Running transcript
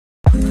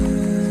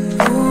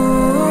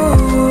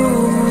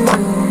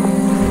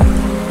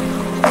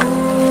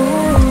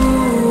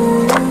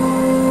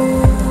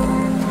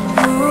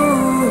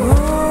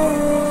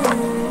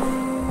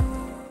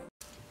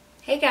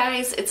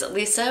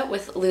Lisa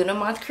with Luna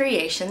Moth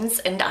Creations,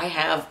 and I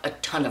have a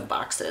ton of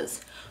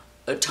boxes.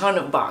 A ton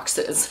of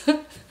boxes.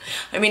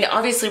 I mean,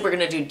 obviously we're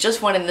gonna do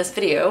just one in this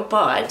video,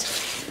 but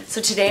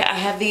so today I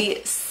have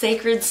the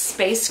Sacred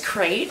Space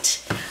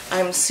Crate.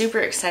 I'm super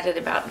excited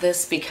about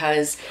this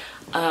because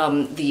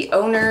the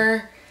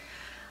owner,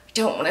 I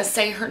don't want to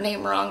say her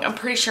name wrong. I'm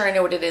pretty sure I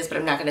know what it is, but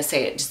I'm not gonna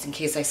say it just in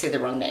case I say the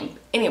wrong name.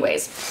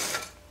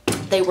 Anyways,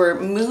 they were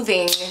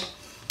moving,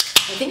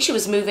 I think she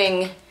was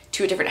moving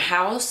to a different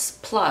house,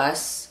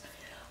 plus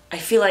I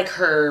feel like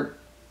her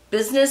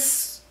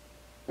business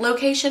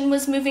location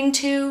was moving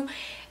to,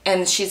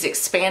 and she's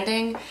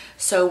expanding,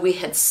 so we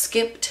had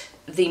skipped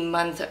the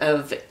month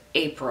of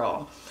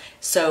April.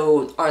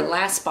 So our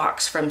last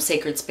box from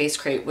Sacred Space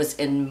Crate was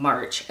in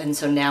March, and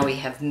so now we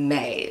have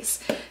May's.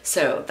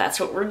 So that's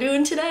what we're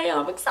doing today.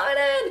 I'm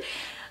excited.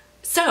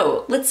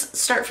 So let's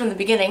start from the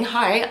beginning.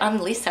 Hi,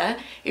 I'm Lisa.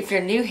 If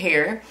you're new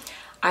here,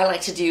 I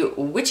like to do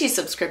Witchy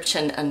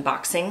subscription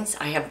unboxings.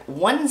 I have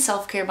one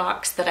self-care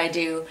box that I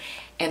do,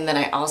 and then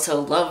I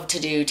also love to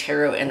do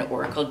tarot and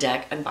oracle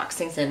deck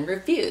unboxings and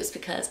reviews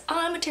because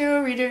I'm a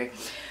tarot reader.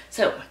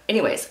 So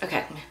anyways,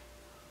 okay.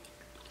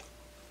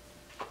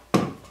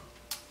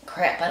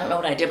 Crap, I don't know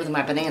what I did with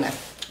my banana.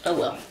 Oh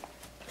well.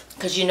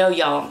 Because you know,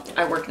 y'all,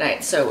 I work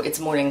nights, so it's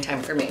morning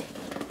time for me.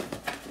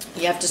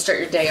 You have to start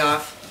your day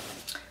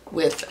off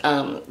with,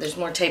 there's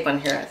more tape on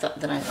here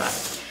than I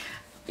thought.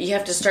 You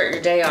have to start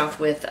your day off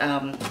with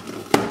a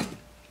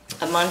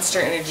Monster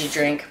Energy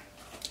drink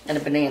and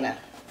a banana.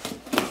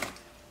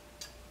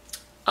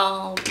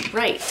 All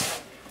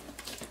right.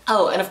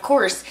 Oh, and of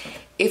course,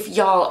 if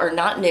y'all are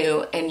not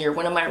new and you're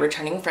one of my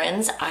returning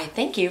friends, I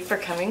thank you for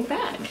coming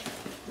back.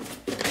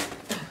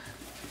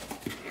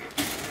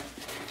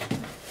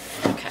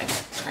 Okay,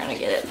 trying to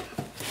get it.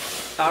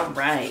 All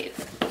right.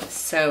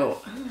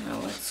 So, I don't know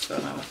what's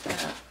going on with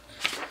that.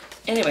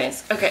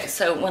 Anyways, okay,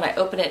 so when I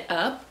open it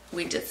up,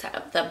 we just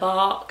have the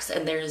box,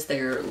 and there's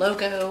their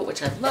logo,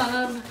 which I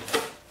love.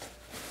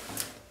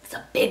 It's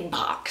a big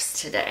box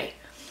today.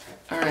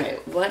 All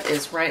right, what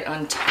is right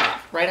on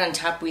top? Right on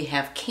top we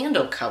have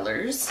candle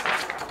colors.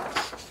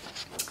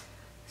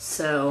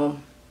 So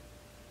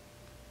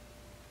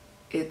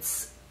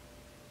it's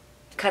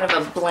kind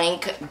of a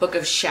blank Book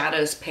of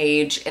Shadows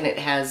page, and it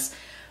has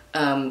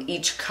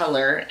each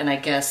color, and I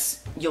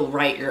guess you'll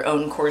write your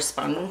own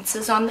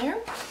correspondences on there.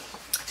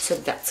 So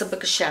that's a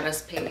Book of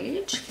Shadows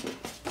page.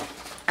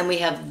 And we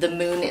have the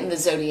moon in the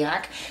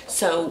zodiac.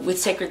 So with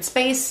Sacred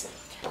Space,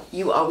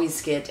 you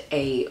always get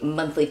a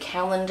monthly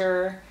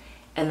calendar,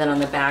 and then on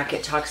the back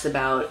it talks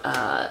about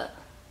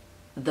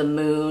the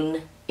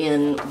moon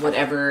in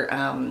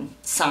whatever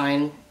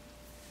sign.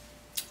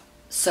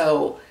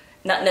 So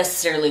not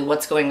necessarily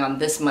what's going on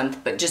this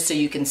month, but just so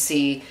you can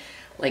see,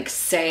 like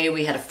say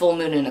we had a full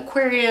moon in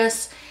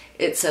Aquarius,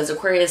 it says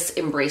Aquarius,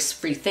 embrace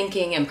free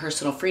thinking and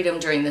personal freedom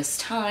during this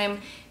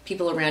time.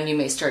 People around you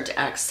may start to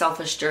act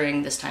selfish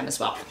during this time as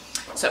well.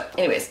 So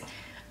anyways,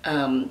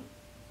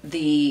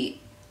 the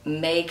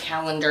May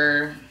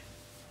calendar,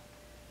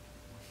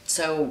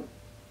 so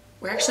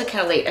we're actually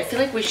kind of late. I feel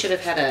like we should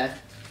have had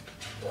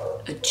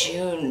a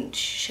June,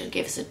 she should have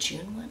gave us a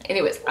June one.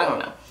 Anyways, I don't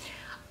know.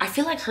 I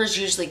feel like hers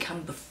usually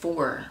come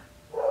before,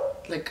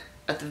 like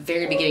at the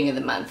very beginning of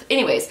the month.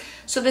 Anyways,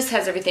 so this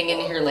has everything in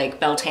here, like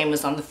Beltane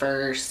was on the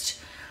 1st,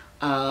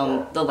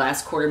 the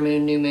last quarter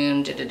moon, new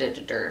moon,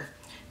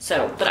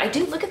 So, but I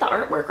do look at the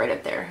artwork right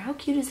up there. How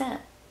cute is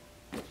that?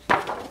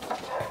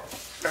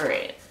 All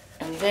right,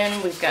 and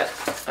then we've got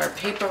our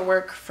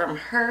paperwork from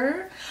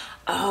her.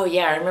 Oh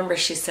yeah, I remember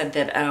she said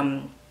that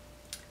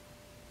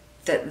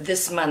that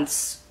this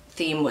month's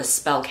theme was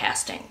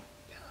spellcasting.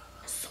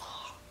 Yes.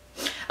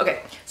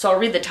 Okay, so I'll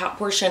read the top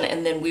portion,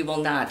 and then we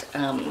will not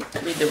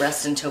read the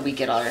rest until we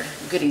get our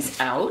goodies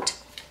out.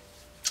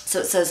 So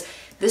it says,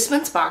 this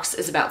month's box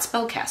is about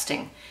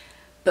spellcasting,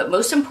 but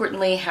most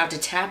importantly, how to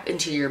tap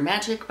into your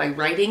magic by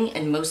writing,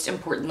 and most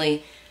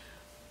importantly,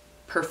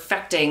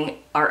 perfecting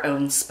our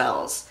own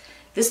spells.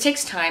 This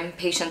takes time,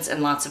 patience,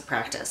 and lots of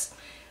practice,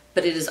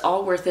 but it is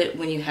all worth it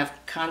when you have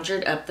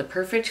conjured up the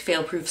perfect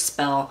fail-proof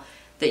spell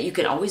that you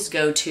can always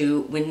go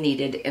to when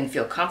needed and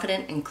feel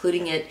confident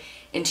including it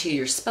into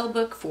your spell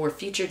book for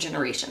future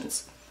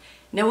generations.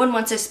 No one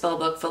wants a spell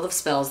book full of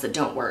spells that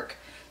don't work,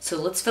 so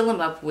let's fill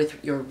them up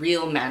with your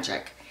real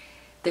magic.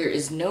 There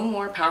is no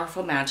more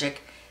powerful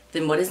magic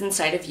than what is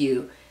inside of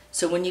you,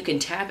 so when you can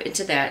tap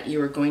into that,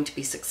 you are going to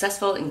be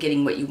successful in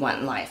getting what you want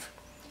in life.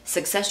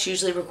 Success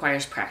usually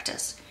requires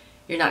practice.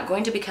 You're not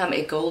going to become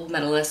a gold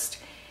medalist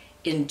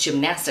in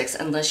gymnastics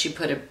unless you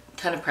put a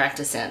ton of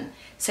practice in.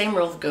 Same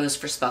rule goes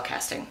for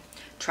spellcasting.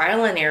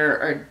 Trial and error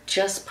are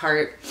just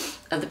part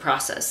of the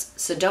process,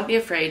 so don't be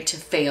afraid to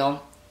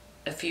fail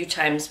a few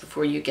times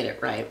before you get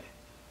it right.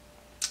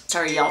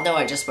 Sorry, y'all know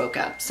I just woke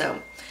up,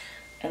 so,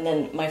 and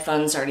then my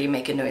phone's already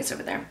making noise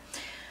over there.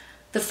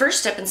 The first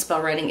step in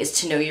spell writing is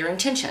to know your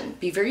intention.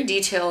 Be very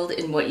detailed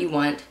in what you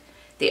want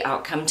the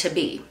outcome to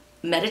be.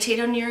 Meditate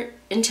on your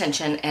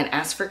intention and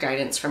ask for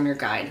guidance from your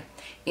guide,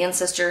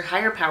 ancestor,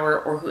 higher power,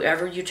 or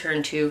whoever you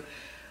turn to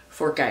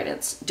for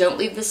guidance. Don't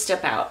leave this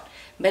step out.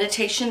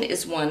 Meditation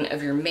is one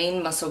of your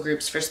main muscle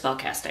groups for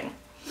spellcasting.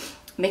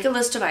 Make a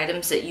list of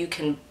items that you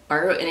can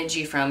borrow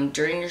energy from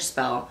during your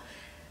spell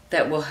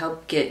that will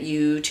help get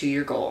you to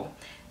your goal.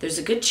 There's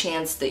a good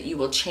chance that you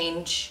will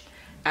change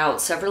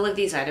out several of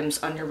these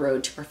items on your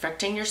road to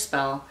perfecting your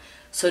spell,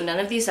 so none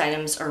of these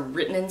items are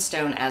written in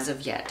stone as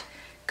of yet.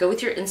 Go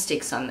with your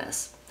instincts on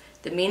this.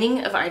 The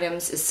meaning of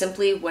items is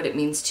simply what it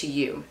means to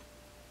you.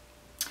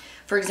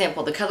 For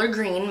example, the color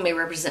green may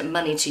represent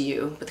money to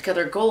you, but the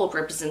color gold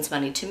represents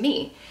money to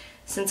me.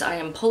 Since I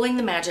am pulling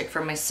the magic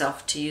from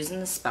myself to use in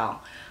the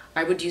spell,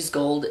 I would use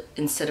gold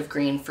instead of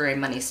green for a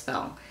money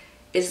spell.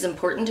 It is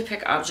important to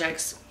pick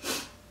objects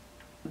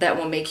that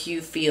will make you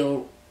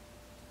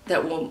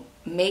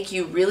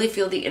really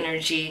feel the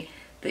energy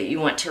that you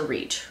want to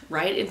reach.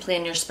 Write and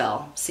plan your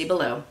spell. See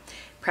below.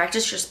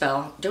 Practice your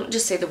spell. Don't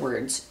just say the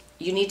words.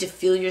 You need to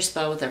feel your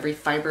spell with every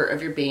fiber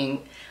of your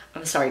being.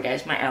 I'm sorry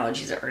guys, my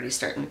allergies are already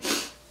starting.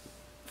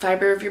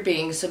 Fiber of your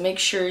being, so make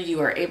sure you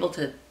are able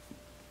to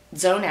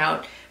zone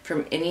out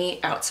from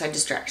any outside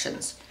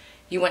distractions.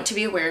 You want to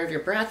be aware of your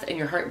breath and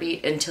your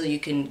heartbeat until you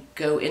can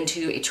go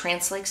into a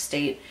trance-like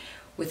state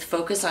with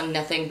focus on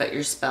nothing but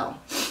your spell.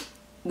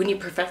 When you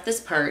perfect this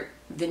part,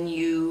 then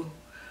you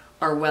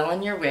are well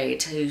on your way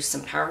to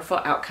some powerful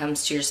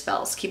outcomes to your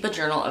spells. Keep a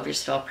journal of your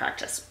spell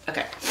practice.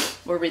 Okay,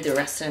 we'll read the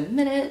rest in a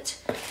minute.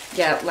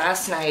 Yeah,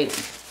 last night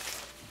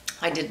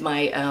I did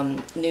my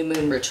new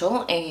moon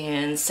ritual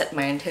and set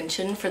my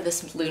intention for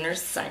this lunar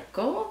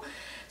cycle.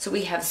 So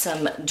we have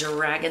some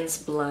dragon's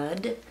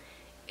blood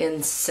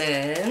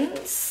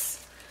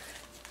incense.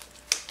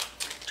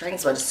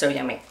 Dragon's blood is so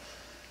yummy.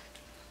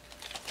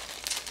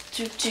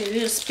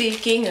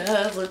 Speaking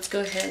of, let's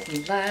go ahead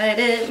and light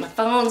it. My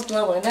phone's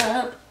blowing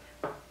up.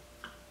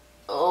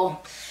 Oh,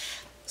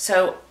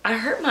 so I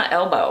hurt my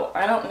elbow.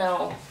 I don't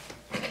know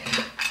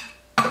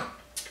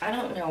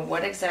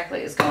what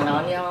exactly is going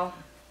on, y'all,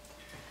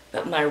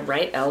 but my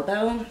right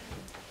elbow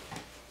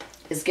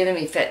is giving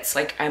me fits.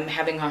 Like, I'm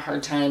having a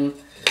hard time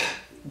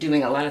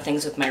doing a lot of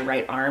things with my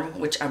right arm,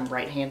 which I'm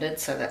right-handed,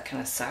 so that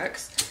kind of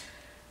sucks.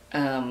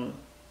 I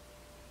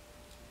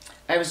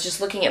was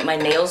just looking at my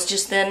nails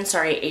just then.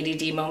 Sorry,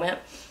 ADD moment.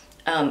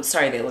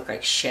 Sorry, they look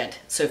like shit.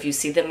 So if you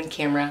see them in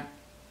camera,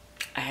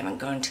 I haven't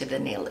gone to the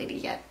nail lady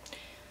yet.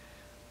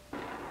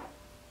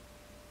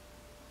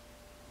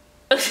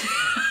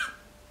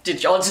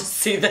 Did y'all just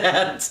see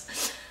that?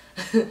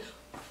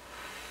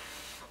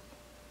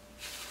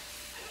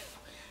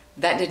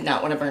 That did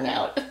not want to burn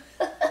out.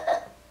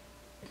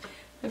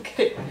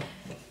 Okay.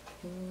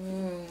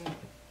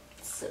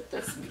 Set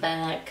this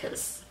back,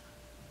 because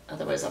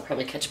otherwise I'll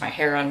probably catch my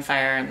hair on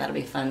fire, and that'll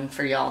be fun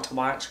for y'all to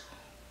watch.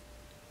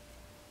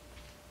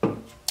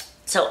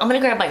 So I'm gonna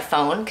grab my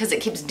phone because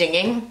it keeps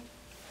dinging,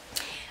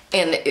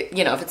 and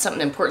you know, if it's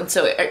something important.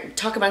 So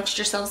talk amongst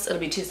yourselves. It'll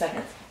be 2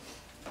 seconds.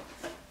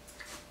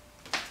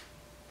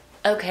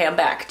 Okay, I'm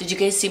back. Did you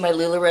guys see my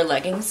LuLaRoe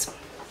leggings?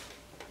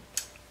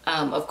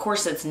 Of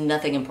course, it's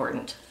nothing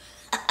important.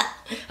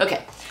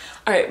 Okay.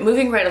 All right,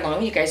 moving right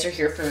along. You guys are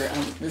here for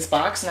this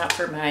box, not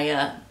for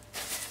my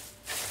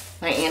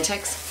my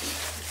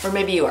antics, or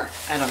maybe you are.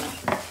 I don't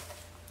know.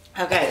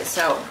 Okay,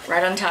 so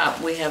right on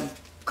top we have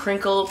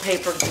crinkle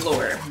paper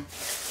galore.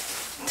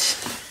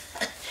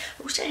 I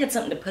wish I had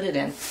something to put it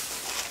in.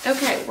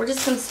 Okay, we're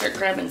just gonna start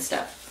grabbing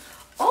stuff.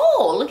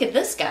 Oh, look at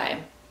this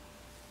guy.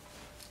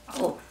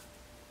 Oh,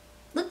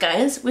 look,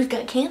 guys, we've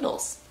got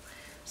candles.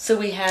 So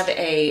we have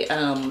a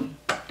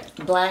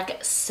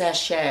black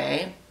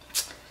sachet.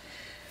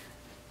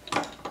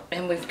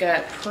 And we've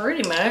got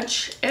pretty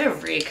much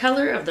every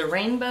color of the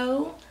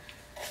rainbow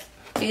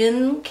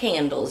in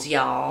candles,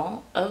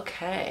 y'all.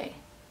 Okay.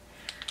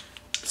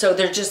 So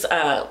they're just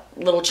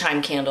little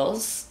chime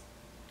candles.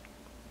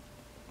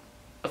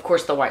 Of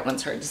course, the white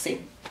one's hard to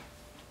see.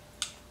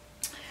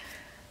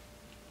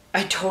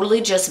 I totally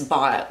just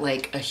bought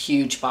like a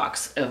huge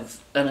box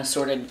of an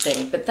assorted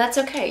thing, but that's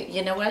okay.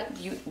 You know what?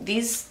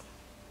 These,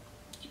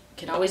 you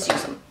can always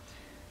use them.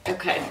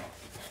 Okay.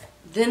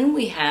 Then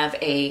we have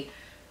a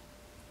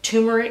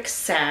turmeric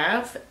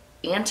salve,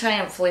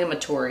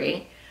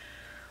 anti-inflammatory,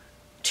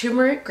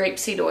 turmeric,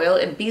 grapeseed oil,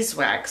 and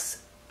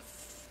beeswax.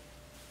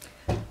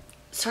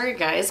 Sorry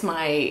guys,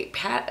 my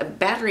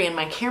battery in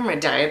my camera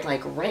died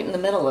like right in the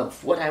middle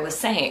of what I was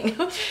saying.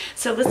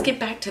 So let's get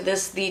back to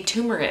this, the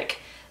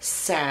turmeric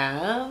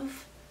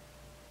salve.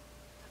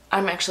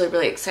 I'm actually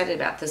really excited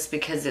about this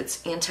because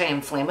it's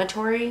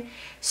anti-inflammatory.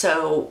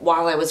 So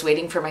while I was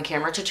waiting for my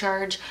camera to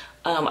charge,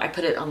 I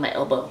put it on my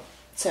elbow.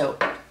 So,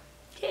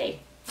 yay.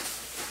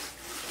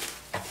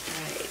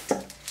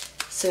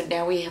 So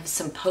now we have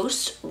some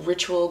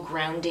post-ritual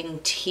grounding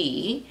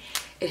tea.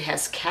 It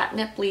has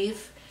catnip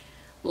leaf,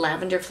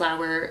 lavender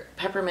flower,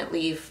 peppermint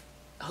leaf,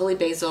 holy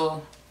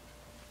basil,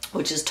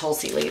 which is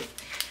tulsi leaf.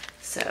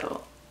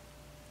 So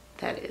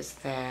that is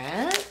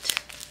that.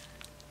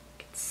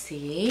 You can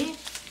see,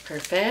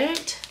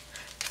 perfect.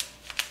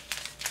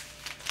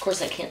 Of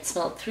course I can't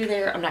smell it through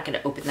there. I'm not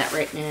gonna open that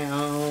right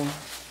now.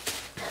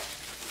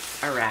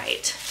 All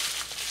right.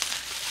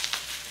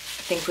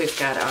 think we've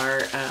got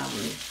our,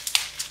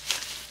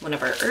 one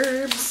of our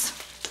herbs.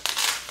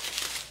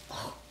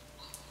 Oh,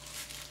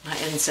 my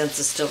incense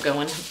is still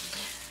going.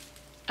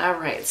 All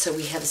right, so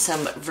we have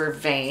some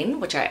vervain,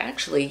 which I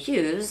actually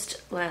used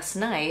last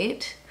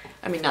night.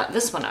 I mean, not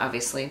this one,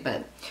 obviously,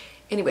 but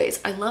anyways,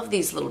 I love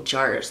these little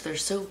jars. They're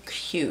so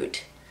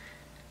cute.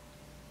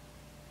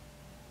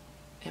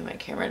 And my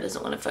camera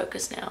doesn't want to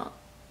focus now.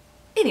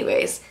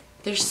 Anyways,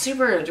 they're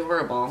super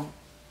adorable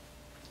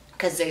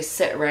because they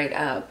sit right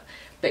up.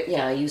 But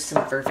yeah, I used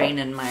some vervain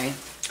in my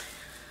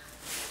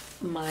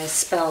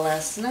spell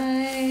last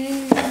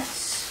night.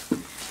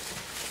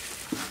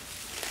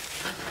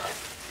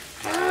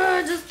 Oh,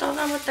 I just don't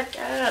know what to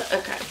get.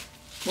 Okay,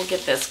 we'll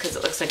get this because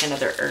it looks like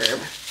another herb.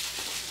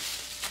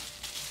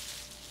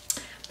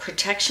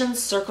 Protection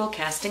Circle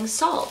Casting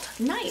Salt.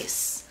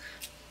 Nice.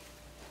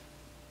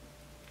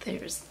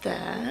 There's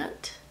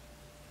that.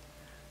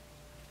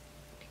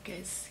 You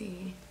guys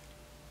see?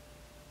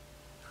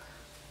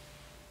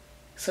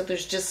 So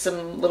there's just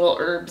some little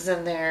herbs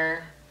in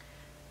there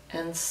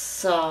and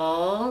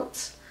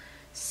salt.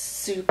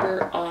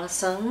 Super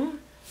awesome.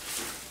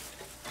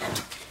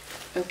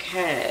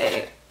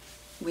 Okay,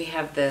 we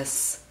have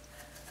this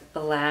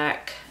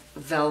black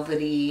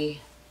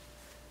velvety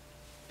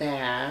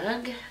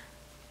bag.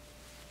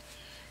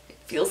 It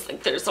feels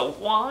like there's a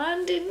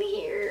wand in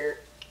here.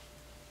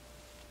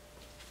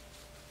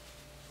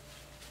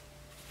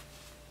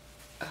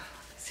 Oh,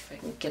 let's see if I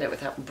can get it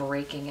without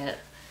breaking it.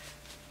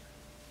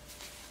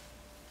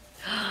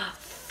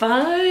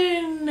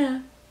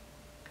 Fun!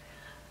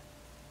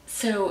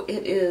 So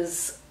it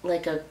is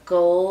like a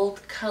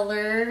gold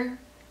color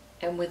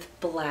and with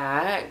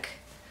black.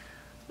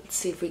 Let's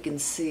see if we can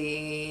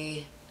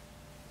see.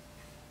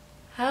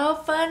 How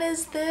fun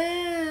is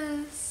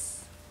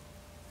this?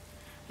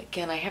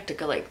 Again, I have to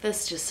go like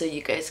this just so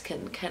you guys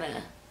can kind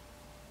of.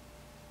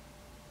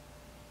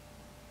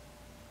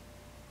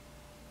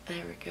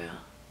 There we go.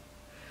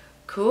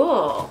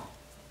 Cool.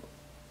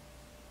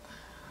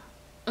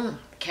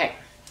 Okay.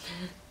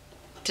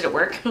 Did it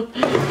work?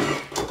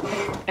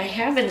 I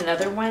have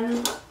another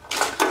one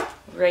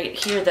right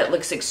here that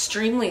looks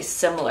extremely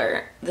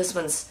similar. This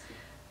one's,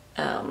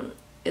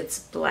 it's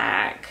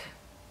black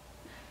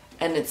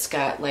and it's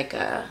got like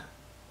a,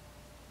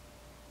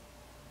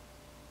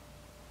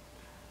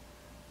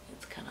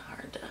 it's kind of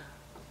hard to,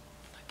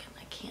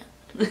 I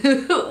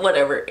can't,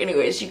 whatever.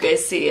 Anyways, you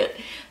guys see it.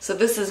 So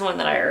this is one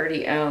that I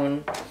already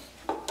own.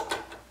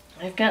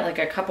 I've got like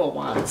a couple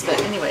wands,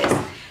 but anyways,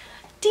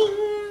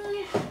 ding.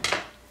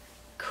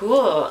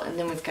 Cool. And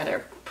then we've got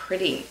our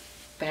pretty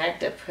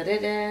bag to put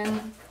it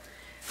in.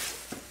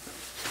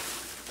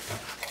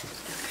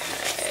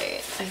 Okay,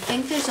 I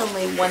think there's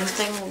only one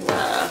thing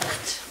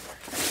left.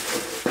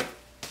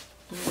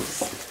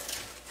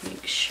 Let's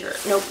make sure.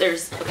 Nope,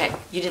 there's, okay,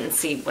 you didn't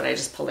see what I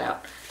just pulled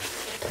out.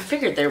 I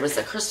figured there was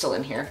a crystal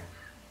in here.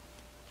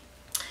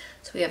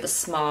 So we have a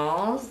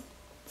small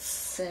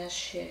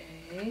sachet.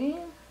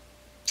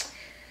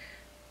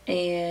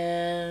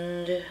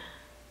 And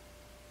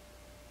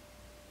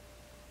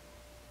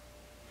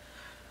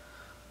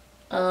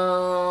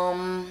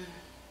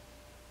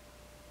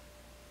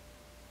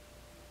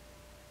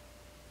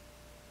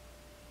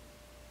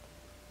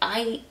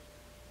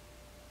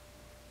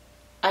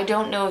I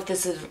don't know if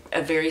this is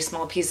a very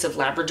small piece of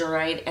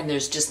labradorite and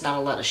there's just not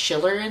a lot of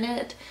schiller in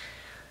it.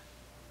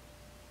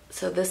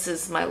 So this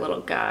is my little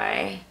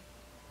guy.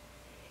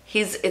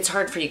 It's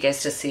hard for you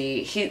guys to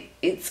see.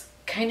 It's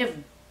kind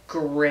of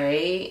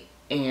gray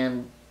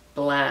and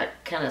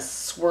black, kind of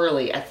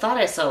swirly. I thought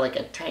I saw like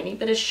a tiny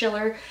bit of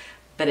schiller,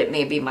 but it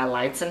may be my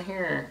lights in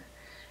here.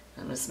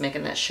 I'm just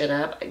making that shit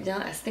up.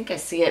 I think I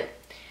see it.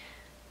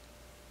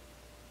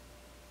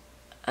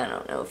 I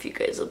don't know if you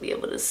guys will be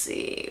able to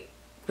see,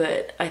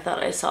 but I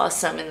thought I saw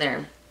some in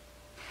there.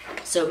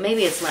 So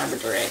maybe it's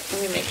labradorite.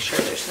 Let me make sure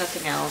there's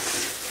nothing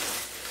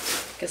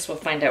else. Guess we'll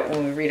find out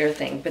when we read our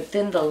thing. But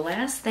then the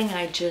last thing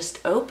I just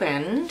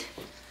opened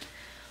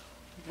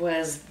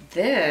was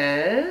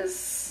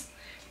this,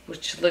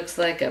 which looks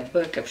like a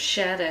book of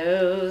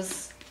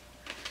shadows.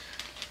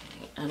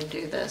 Let me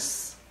undo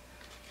this.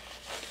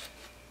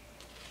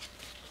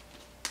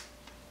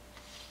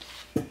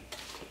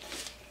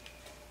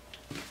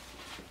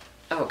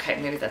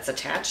 Okay, maybe that's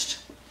attached.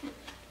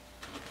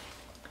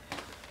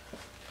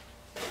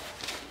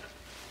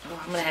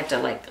 Oh, I'm gonna have to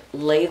like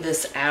lay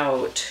this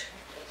out.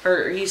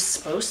 Or are you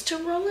supposed to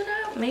roll it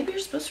out? Maybe you're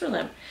supposed to roll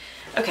it out.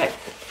 Okay.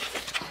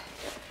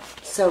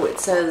 So it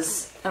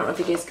says, I don't know if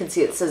you guys can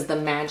see, it says the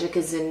magic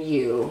is in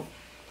you.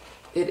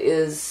 It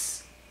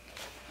is,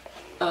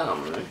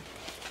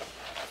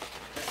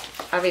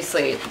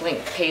 obviously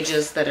blank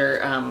pages that are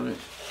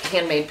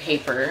handmade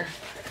paper.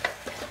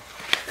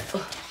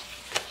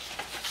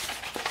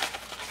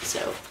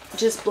 So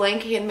just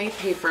blank handmade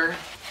paper.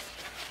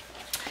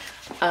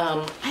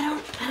 I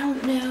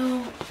don't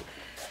know.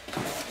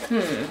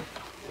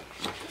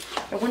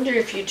 I wonder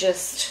if you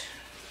just,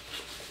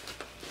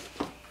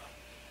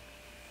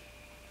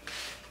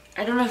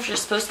 I don't know if you're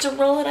supposed to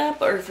roll it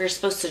up or if you're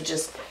supposed to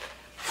just,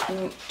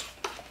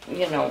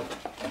 you know,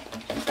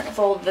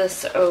 fold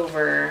this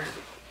over.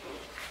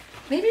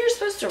 Maybe you're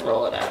supposed to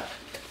roll it up.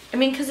 I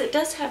mean, because it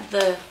does have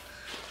the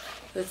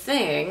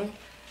thing.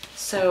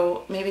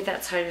 So maybe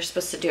that's how you're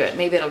supposed to do it.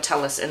 Maybe it'll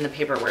tell us in the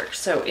paperwork.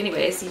 So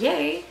anyways,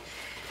 yay.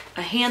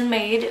 A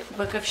handmade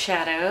Book of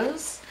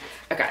Shadows.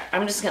 Okay,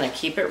 I'm just gonna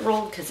keep it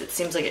rolled because it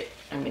seems like it,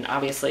 I mean,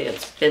 obviously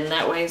it's been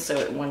that way, so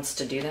it wants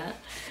to do that.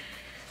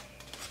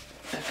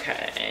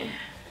 Okay.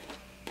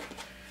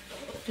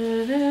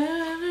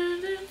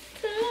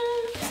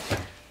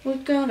 We're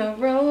gonna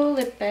roll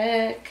it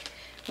back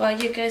while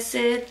you guys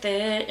sit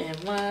there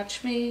and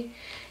watch me.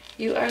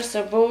 You are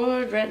so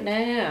bored right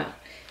now,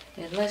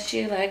 unless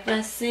you like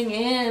my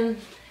singing.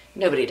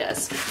 Nobody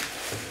does.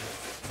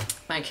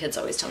 My kids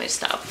always tell me to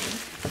stop.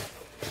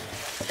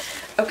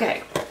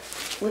 Okay,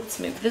 let's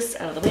move this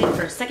out of the way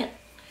for a second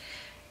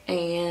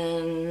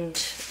and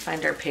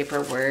find our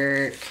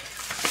paperwork.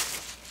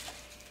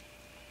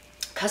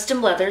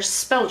 Custom Leather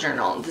Spell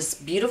Journal. This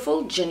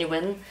beautiful,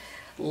 genuine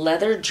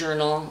leather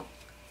journal,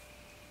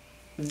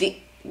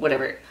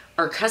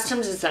 are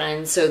custom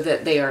designed so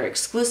that they are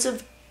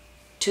exclusive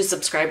to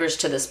subscribers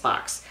to this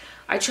box.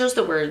 I chose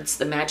the words,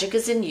 "The magic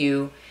is in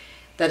you,"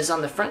 that is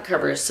on the front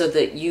cover so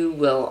that you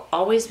will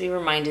always be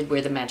reminded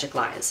where the magic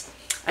lies.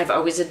 I've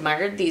always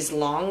admired these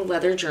long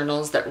leather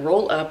journals that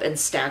roll up and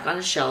stack on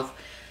a shelf,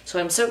 so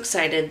I'm so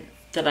excited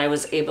that I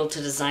was able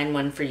to design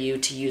one for you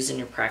to use in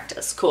your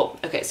practice. Cool.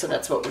 Okay, so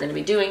that's what we're going to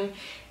be doing.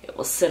 It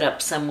will sit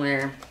up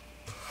somewhere,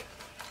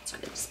 so I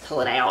can just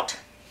pull it out.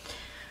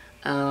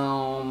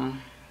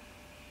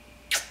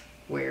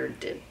 Where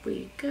did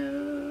we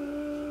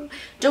go?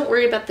 Don't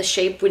worry about the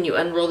shape when you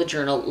unroll the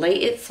journal. Lay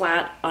it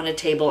flat on a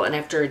table, and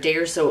after a day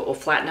or so, it will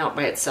flatten out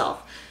by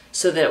itself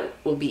so that it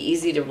will be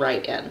easy to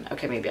write in.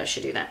 Okay, maybe I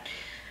should do that.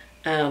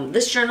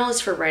 This journal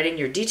is for writing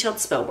your detailed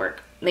spell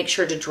work. Make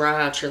sure to draw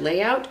out your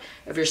layout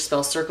of your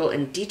spell circle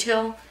in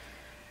detail.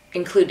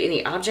 Include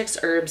any objects,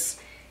 herbs,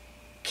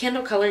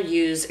 candle color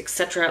used,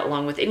 etc.,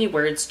 along with any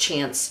words,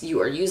 chants you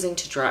are using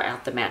to draw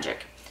out the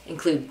magic.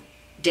 Include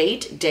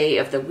date, day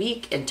of the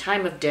week, and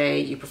time of day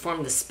you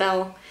perform the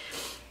spell,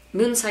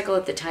 moon cycle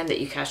at the time that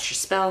you cast your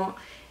spell.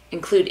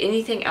 Include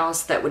anything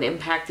else that would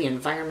impact the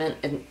environment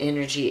and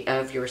energy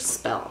of your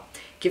spell.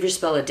 Give your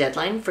spell a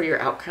deadline for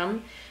your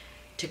outcome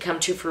to come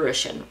to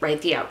fruition.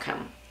 Write the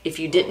outcome. If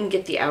you didn't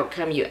get the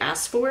outcome you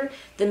asked for,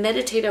 then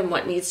meditate on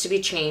what needs to be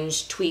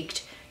changed,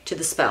 tweaked to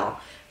the spell.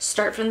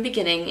 Start from the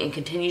beginning and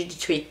continue to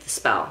tweak the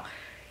spell,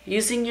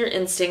 using your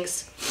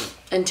instincts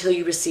until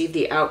you receive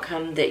the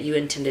outcome that you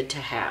intended to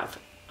have.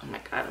 Oh my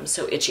God, I'm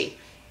so itchy.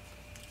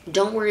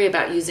 Don't worry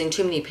about using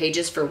too many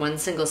pages for one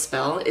single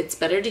spell. It's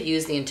better to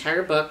use the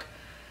entire book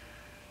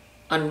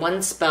on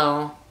one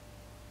spell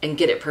and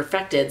get it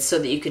perfected so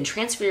that you can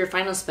transfer your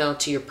final spell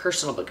to your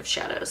personal Book of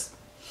Shadows.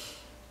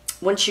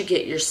 Once you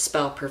get your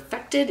spell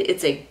perfected,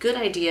 it's a good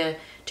idea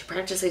to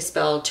practice a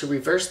spell to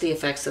reverse the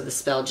effects of the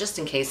spell just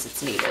in case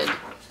it's needed.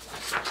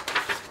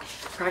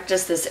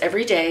 Practice this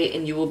every day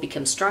and you will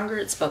become stronger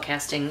at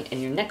spellcasting,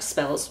 and your next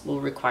spells will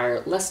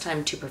require less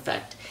time to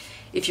perfect.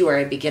 If you are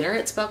a beginner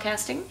at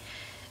spellcasting,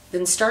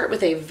 then start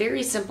with a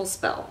very simple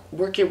spell.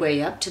 Work your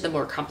way up to the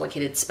more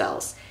complicated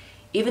spells.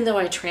 Even though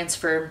I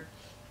transfer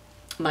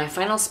my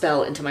final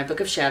spell into my Book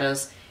of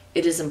Shadows,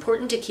 it is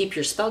important to keep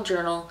your spell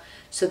journal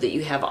so that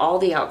you have all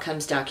the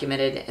outcomes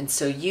documented, and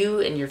so you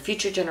and your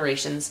future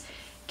generations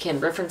can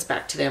reference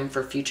back to them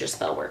for future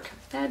spell work.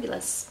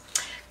 Fabulous.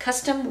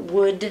 Custom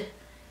wood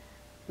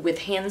with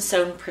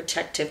hand-sewn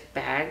protective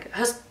bag.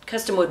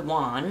 Custom wood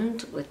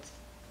wand with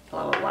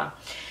blah, blah, blah.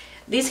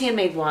 These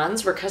handmade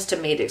wands were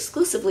custom made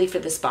exclusively for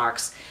this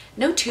box.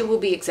 No two will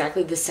be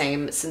exactly the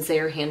same since they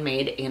are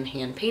handmade and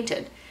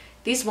hand-painted.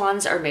 These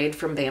wands are made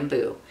from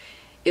bamboo.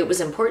 It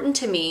was important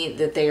to me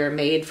that they are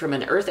made from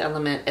an earth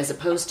element as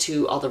opposed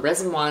to all the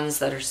resin wands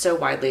that are so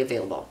widely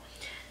available.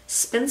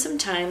 Spend some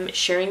time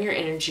sharing your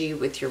energy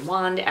with your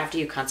wand after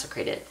you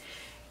consecrate it.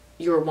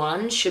 Your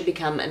wand should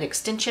become an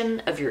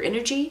extension of your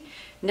energy.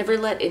 Never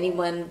let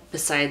anyone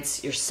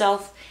besides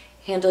yourself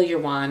handle your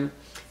wand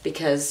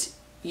because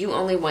you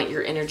only want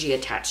your energy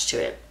attached to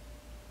it.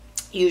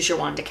 Use your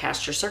wand to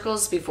cast your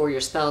circles before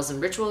your spells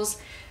and rituals.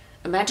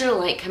 Imagine a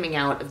light coming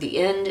out of the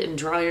end and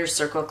draw your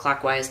circle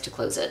clockwise to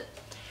close it,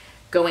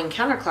 going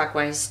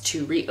counterclockwise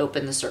to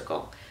reopen the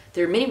circle.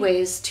 There are many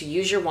ways to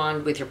use your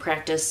wand with your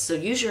practice, so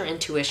use your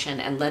intuition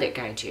and let it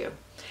guide you.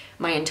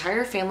 My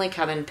entire family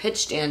coven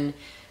pitched in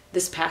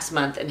this past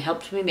month and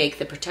helped me make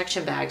the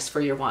protection bags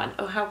for your wand.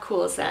 Oh, how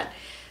cool is that?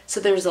 So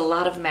there's a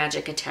lot of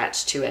magic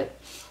attached to it.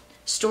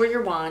 Store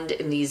your wand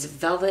in these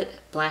velvet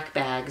black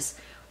bags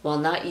while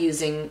not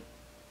using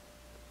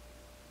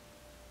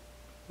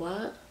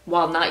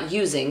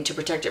to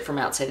protect it from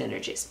outside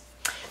energies.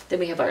 Then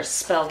we have our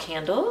spell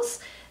candles.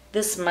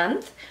 This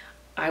month,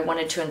 I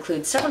wanted to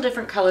include several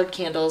different colored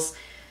candles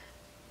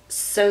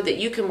so that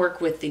you can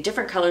work with the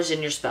different colors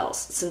in your spells.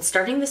 Since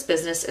starting this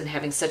business and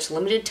having such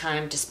limited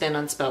time to spend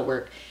on spell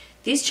work,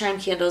 these chime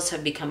candles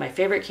have become my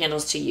favorite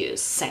candles to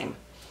use. Same.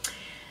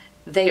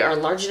 They are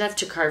large enough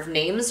to carve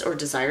names or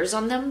desires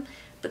on them,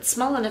 but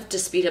small enough to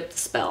speed up the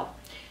spell.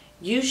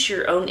 Use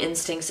your own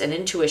instincts and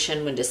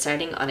intuition when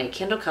deciding on a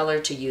candle color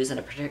to use in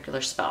a particular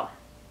spell.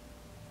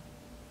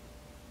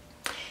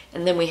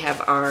 And then we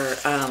have our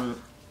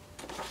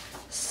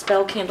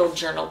spell candle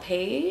journal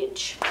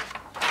page.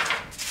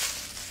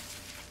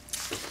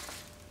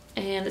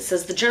 And it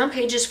says, the journal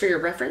page is for your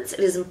reference. It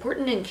is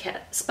important in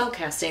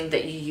spellcasting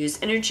that you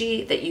use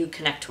energy that you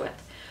connect with.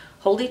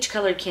 Hold each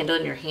colored candle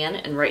in your hand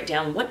and write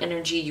down what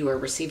energy you are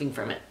receiving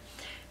from it.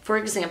 For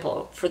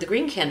example, for the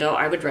green candle,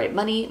 I would write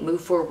money,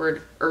 move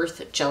forward,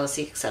 earth,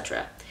 jealousy,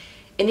 etc.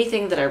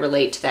 Anything that I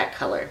relate to that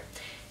color.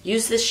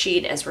 Use this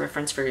sheet as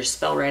reference for your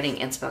spell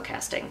writing and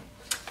spellcasting.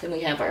 Then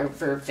we have our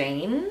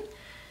vervain.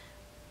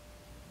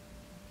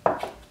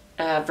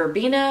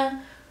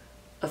 Verbena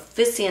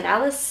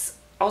officinalis,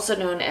 also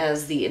known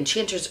as the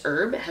enchanter's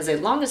herb, has a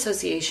long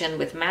association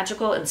with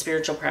magical and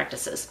spiritual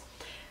practices.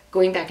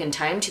 Going back in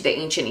time to the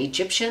ancient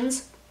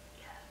Egyptians,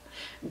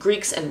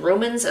 Greeks and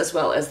Romans, as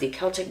well as the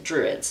Celtic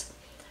Druids.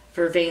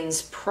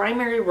 Vervain's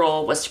primary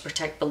role was to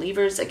protect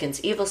believers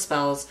against evil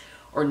spells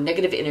or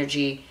negative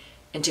energy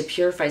and to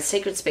purify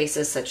sacred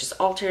spaces such as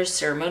altars,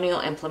 ceremonial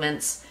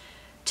implements,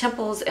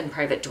 temples, and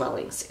private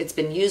dwellings. It's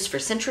been used for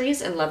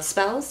centuries in love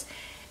spells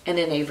and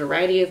in a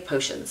variety of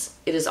potions.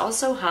 It is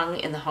also hung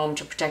in the home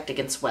to protect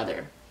against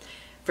weather.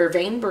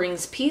 Vervain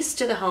brings peace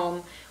to the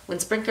home when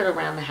sprinkled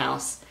around the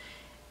house,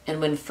 and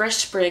when fresh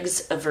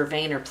sprigs of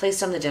vervain are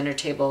placed on the dinner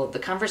table, the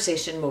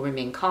conversation will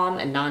remain calm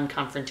and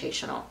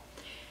non-confrontational.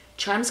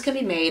 Charms can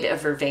be made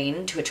of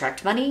vervain to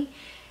attract money,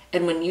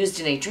 and when used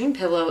in a dream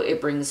pillow,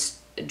 it brings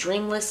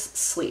dreamless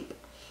sleep.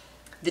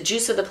 The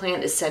juice of the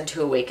plant is said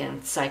to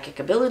awaken psychic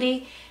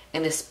ability,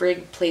 and a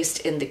sprig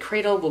placed in the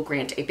cradle will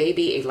grant a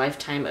baby a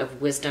lifetime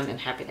of wisdom and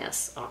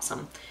happiness.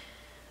 Awesome.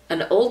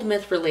 An old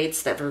myth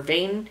relates that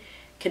vervain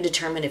can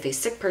determine if a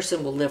sick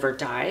person will live or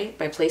die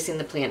by placing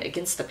the plant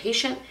against the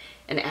patient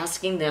and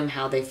asking them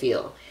how they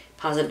feel.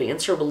 Positive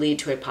answer will lead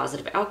to a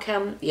positive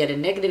outcome, yet a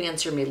negative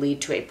answer may lead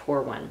to a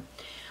poor one.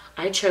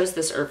 I chose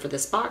this herb for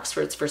this box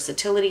for its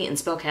versatility in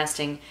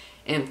spellcasting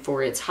and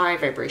for its high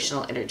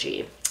vibrational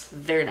energy.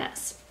 Very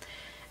nice.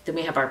 Then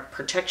we have our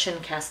protection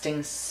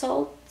casting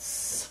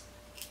salts.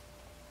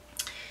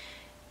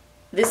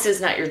 This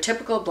is not your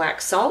typical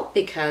black salt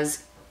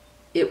because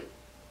it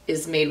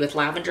is made with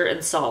lavender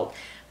and salt,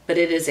 but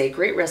it is a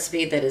great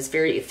recipe that is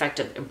very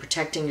effective in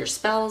protecting your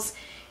spells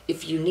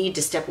if you need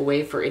to step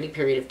away for any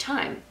period of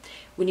time.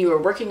 When you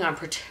are working on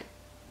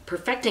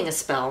perfecting a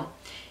spell,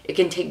 it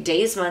can take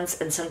days, months,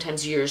 and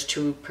sometimes years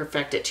to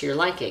perfect it to your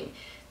liking.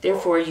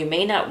 Therefore, you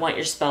may not want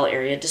your spell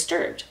area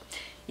disturbed.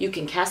 You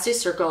can cast a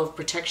circle of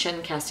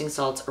protection casting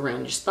salts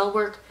around your spell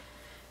work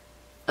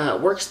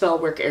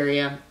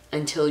area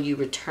until you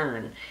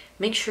return.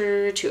 Make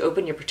sure to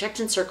open your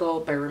protection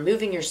circle by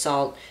removing your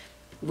salt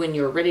when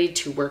you're ready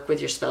to work with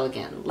your spell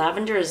again.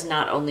 Lavender is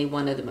not only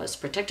one of the most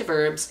protective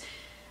herbs,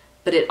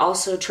 but it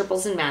also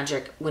triples in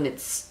magic when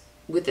it's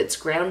with its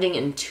grounding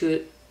and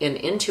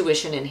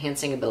intuition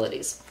enhancing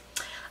abilities.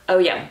 Oh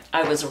yeah,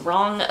 I was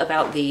wrong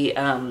about the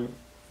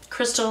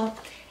crystal,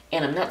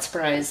 and I'm not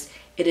surprised.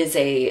 It is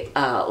a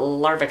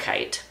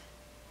larvicite.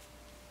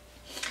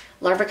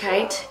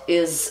 Larvicite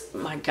is,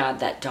 my God,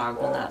 that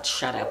dog will not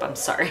shut up, I'm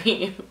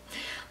sorry.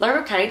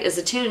 Larvicite is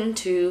attuned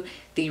to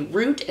the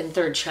root and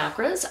third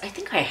chakras. I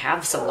think I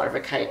have some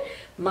larvicite.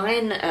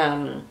 Mine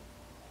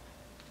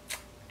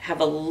have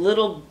a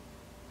little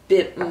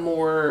bit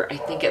more, I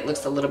think it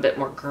looks a little bit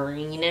more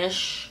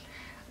greenish,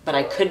 but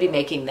I could be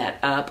making that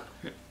up,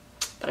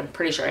 but I'm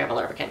pretty sure I have a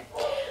larvicite.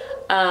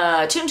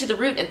 Attuned to the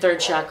root and third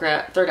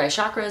eye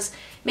chakras,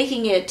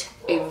 making it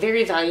a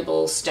very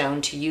valuable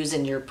stone to use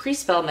in your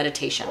pre-spell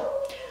meditation.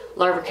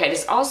 Larvicite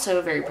is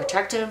also very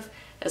protective,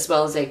 as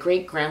well as a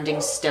great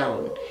grounding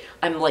stone.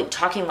 I'm like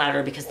talking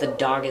louder because the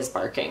dog is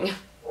barking.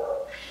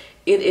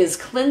 It is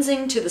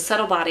cleansing to the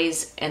subtle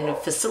bodies and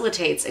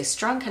facilitates a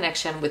strong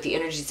connection with the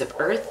energies of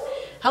earth,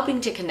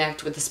 helping to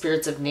connect with the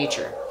spirits of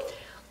nature.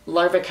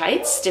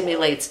 Larvicite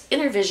stimulates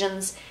inner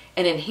visions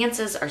and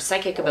enhances our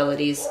psychic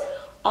abilities,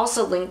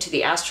 also linked to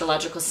the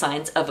astrological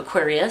signs of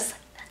Aquarius.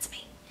 That's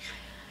me.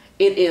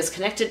 It is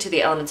connected to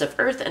the elements of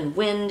earth and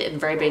wind and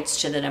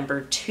vibrates to the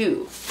number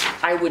 2.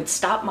 I would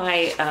stop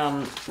my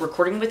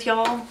recording with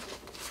y'all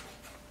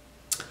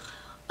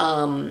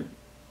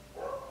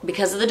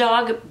because of the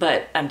dog,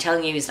 but I'm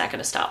telling you he's not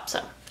going to stop.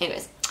 So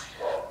anyways,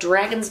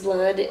 dragon's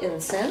blood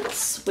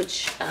incense,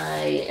 which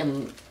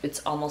it's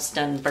almost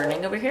done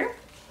burning over here.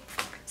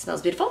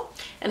 Smells beautiful.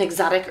 An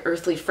exotic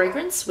earthly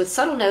fragrance with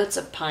subtle notes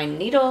of pine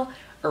needle,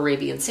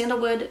 Arabian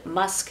sandalwood,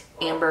 musk,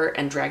 amber,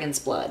 and dragon's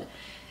blood.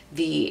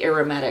 The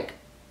aromatic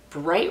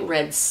bright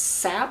red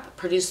sap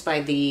produced by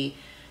the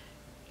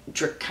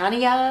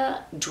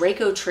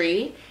Draco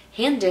tree,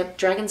 hand-dipped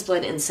dragon's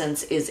blood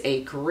incense is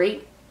a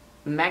great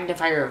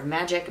magnifier of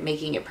magic,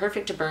 making it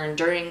perfect to burn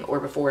during or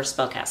before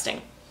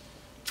spellcasting.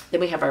 Then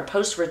we have our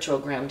post-ritual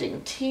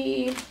grounding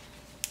tea.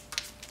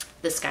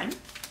 This guy.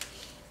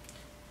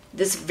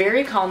 This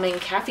very calming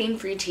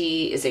caffeine-free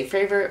tea is a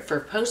favorite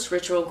for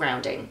post-ritual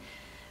grounding.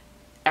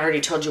 I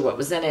already told you what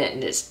was in it,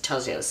 and it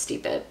tells you how to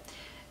steep it.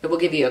 It will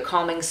give you a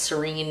calming,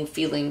 serene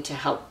feeling to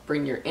help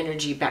bring your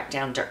energy back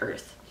down to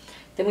earth.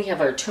 Then we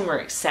have our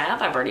turmeric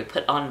salve I've already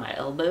put on my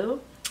elbow.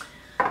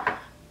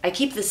 I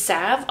keep the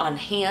salve on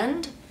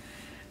hand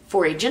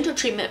for a gentle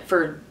treatment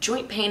for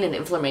joint pain and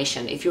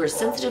inflammation. If you are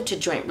sensitive to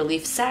joint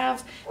relief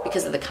salve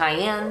because of the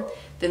cayenne,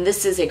 then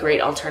this is a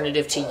great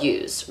alternative to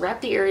use.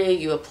 Wrap the area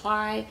you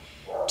apply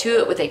to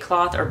it with a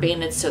cloth or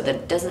bandage so that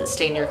it doesn't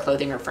stain your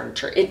clothing or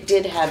furniture. It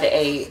did have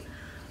a, I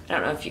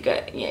don't know if you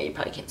got, yeah, you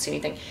probably can't see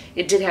anything.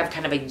 It did have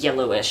kind of a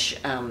yellowish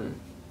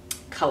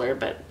color,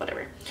 but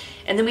whatever.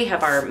 And then we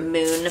have our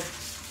moon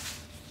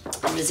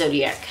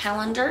zodiac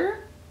calendar.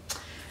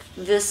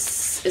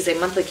 This is a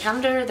monthly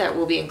calendar that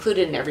will be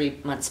included in every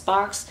month's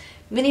box.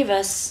 Many of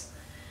us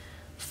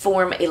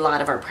form a lot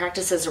of our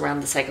practices around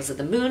the cycles of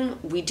the moon.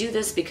 We do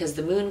this because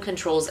the moon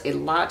controls a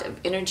lot of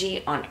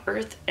energy on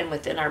Earth and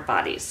within our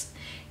bodies.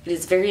 It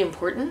is very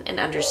important in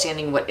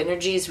understanding what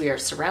energies we are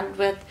surrounded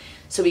with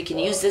so we can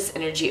use this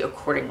energy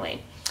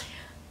accordingly.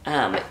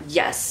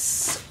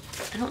 Yes,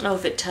 I don't know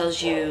if it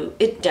tells you,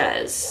 it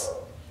does.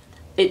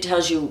 It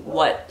tells you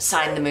what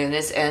sign the moon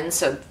is in,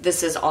 so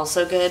this is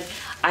also good.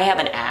 I have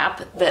an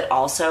app that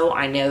also,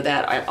 I know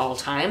that at all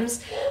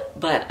times,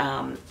 but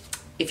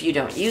if you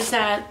don't use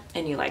that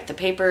and you like the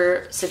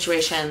paper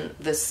situation,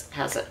 this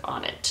has it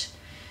on it.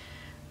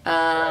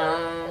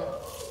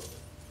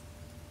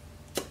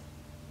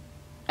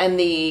 And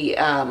the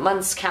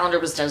month's calendar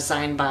was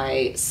designed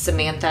by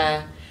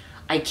Samantha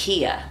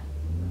Ikea.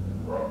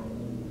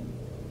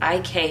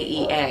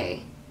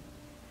 I-K-E-A.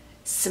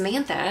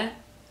 Samantha,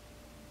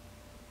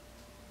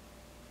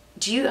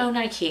 do you own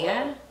IKEA?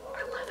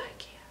 I love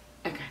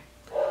IKEA. Okay.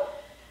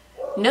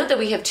 Note that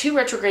we have 2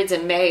 retrogrades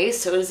in May,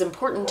 so it is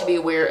important to be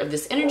aware of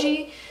this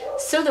energy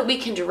so that we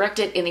can direct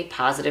it in a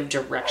positive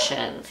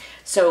direction.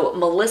 So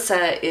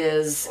Melissa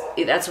is,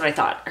 that's what I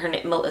thought. Her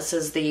name,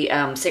 Melissa's the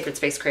Sacred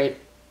Space Crate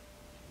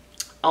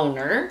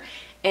owner.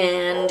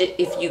 And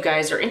if you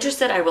guys are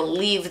interested, I will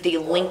leave the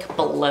link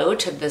below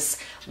to this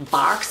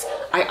box.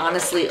 I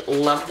honestly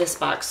love this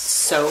box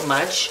so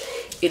much.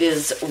 It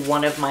is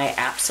one of my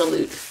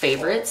absolute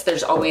favorites.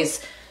 There's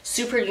always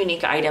super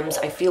unique items.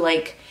 I feel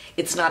like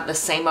it's not the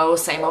same old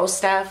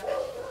stuff.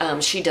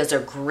 She does a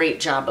great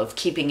job of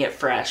keeping it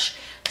fresh.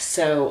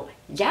 So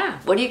yeah,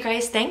 what do you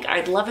guys think?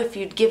 I'd love if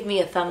you'd give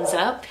me a thumbs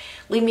up.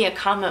 Leave me a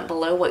comment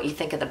below what you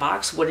think of the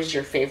box. What is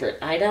your favorite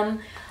item?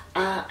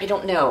 I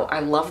don't know. I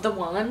love the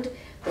wand.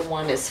 The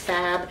wand is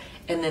fab.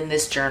 And then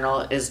this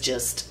journal is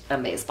just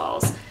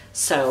amazeballs.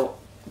 So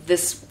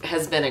this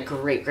has been a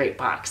great, great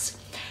box.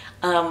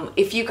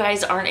 If you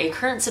guys aren't a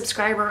current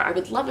subscriber, I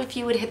would love if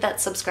you would hit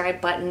that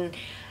subscribe button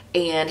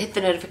and hit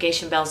the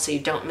notification bell so you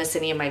don't miss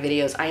any of my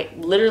videos. I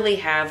literally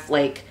have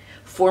like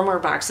 4 more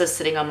boxes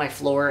sitting on my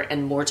floor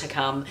and more to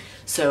come.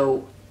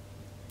 So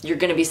you're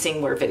going to be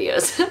seeing more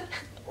videos.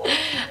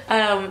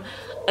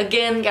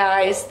 Again,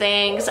 guys,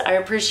 thanks. I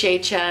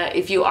appreciate ya.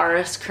 If you are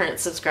a current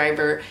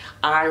subscriber,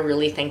 I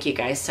really thank you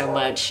guys so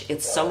much.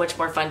 It's so much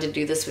more fun to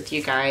do this with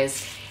you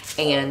guys.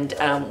 And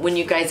when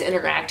you guys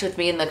interact with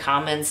me in the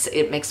comments,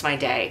 it makes my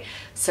day.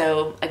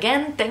 So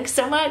again, thanks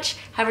so much.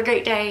 Have a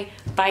great day.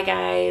 Bye,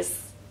 guys.